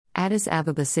Addis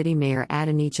Ababa City Mayor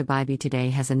Adeniyi Chibibe today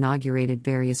has inaugurated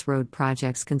various road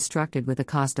projects constructed with a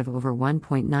cost of over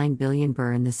 1.9 billion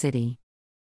birr in the city.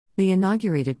 The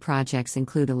inaugurated projects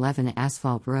include 11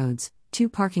 asphalt roads, 2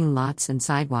 parking lots and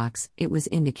sidewalks, it was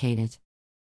indicated.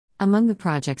 Among the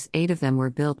projects, 8 of them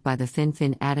were built by the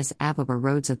Finfin Addis Ababa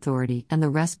Roads Authority and the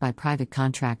rest by private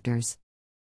contractors.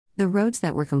 The roads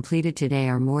that were completed today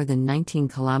are more than 19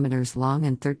 kilometers long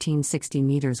and 1360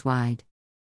 meters wide.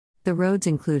 The roads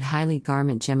include Haile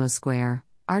Garment Gemo Square,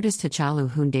 Artist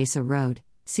Hachalu Hundesa Road,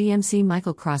 CMC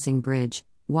Michael Crossing Bridge,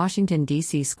 Washington,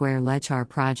 D.C. Square Lechar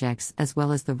projects, as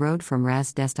well as the road from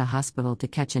Ras Desta Hospital to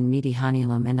Ketchen Midi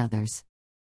Hanilam and others.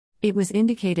 It was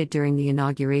indicated during the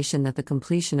inauguration that the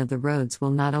completion of the roads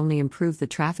will not only improve the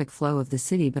traffic flow of the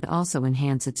city but also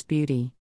enhance its beauty.